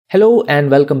Hello and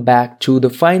welcome back to the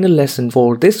final lesson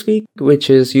for this week, which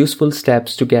is useful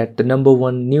steps to get the number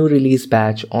one new release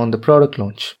badge on the product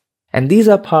launch. And these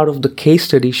are part of the case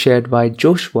study shared by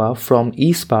Joshua from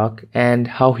eSpark and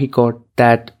how he got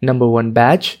that number one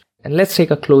badge. And let's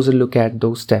take a closer look at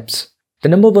those steps. The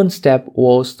number one step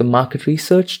was the market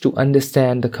research to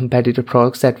understand the competitor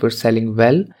products that were selling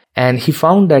well. And he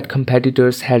found that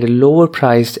competitors had a lower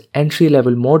priced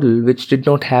entry-level model which did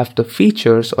not have the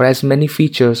features or as many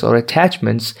features or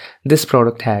attachments this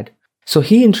product had. So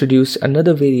he introduced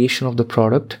another variation of the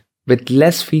product with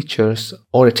less features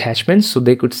or attachments so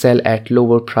they could sell at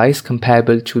lower price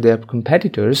comparable to their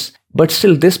competitors, but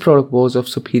still this product was of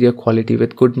superior quality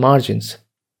with good margins.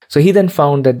 So he then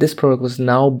found that this product was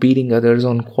now beating others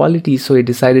on quality, so he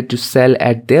decided to sell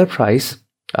at their price.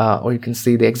 Or you can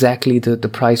see exactly the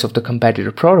price of the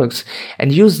competitor products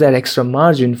and use that extra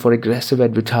margin for aggressive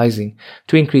advertising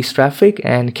to increase traffic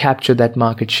and capture that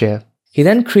market share. He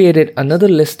then created another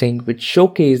listing which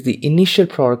showcased the initial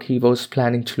product he was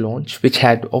planning to launch, which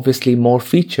had obviously more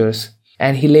features,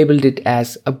 and he labeled it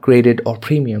as upgraded or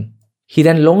premium. He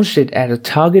then launched it at a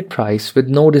target price with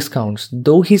no discounts,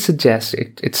 though he suggests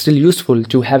it's still useful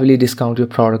to heavily discount your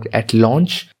product at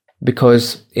launch,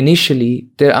 because initially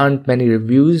there aren't many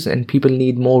reviews and people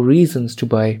need more reasons to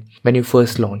buy when you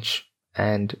first launch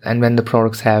and when the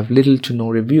products have little to no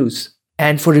reviews.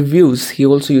 And for reviews, he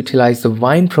also utilized the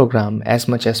Wine program as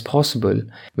much as possible,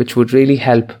 which would really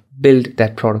help build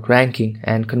that product ranking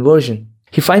and conversion.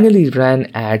 He finally ran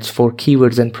ads for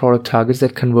keywords and product targets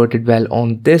that converted well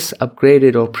on this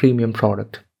upgraded or premium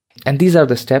product. And these are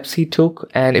the steps he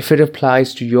took, and if it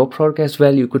applies to your product as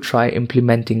well, you could try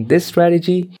implementing this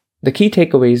strategy. The key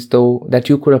takeaways, though, that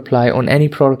you could apply on any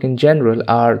product in general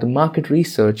are the market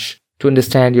research to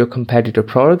understand your competitor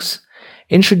products,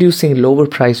 introducing lower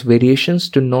price variations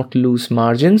to not lose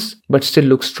margins but still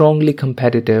look strongly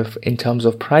competitive in terms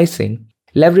of pricing,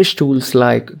 leverage tools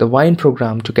like the Wine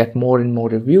program to get more and more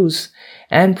reviews,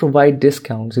 and provide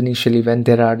discounts initially when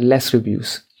there are less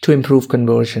reviews to improve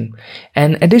conversion.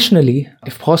 And additionally,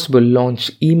 if possible,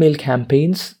 launch email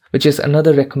campaigns, which is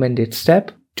another recommended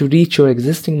step, to reach your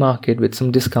existing market with some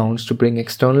discounts to bring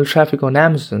external traffic on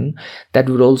Amazon. That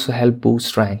would also help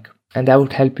boost rank. And that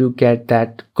would help you get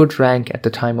that good rank at the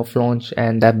time of launch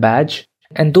and that badge.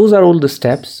 And those are all the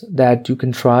steps that you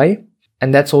can try.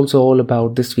 And that's also all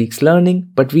about this week's learning.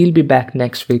 But we'll be back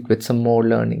next week with some more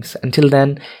learnings. Until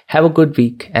then, have a good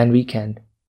week and weekend.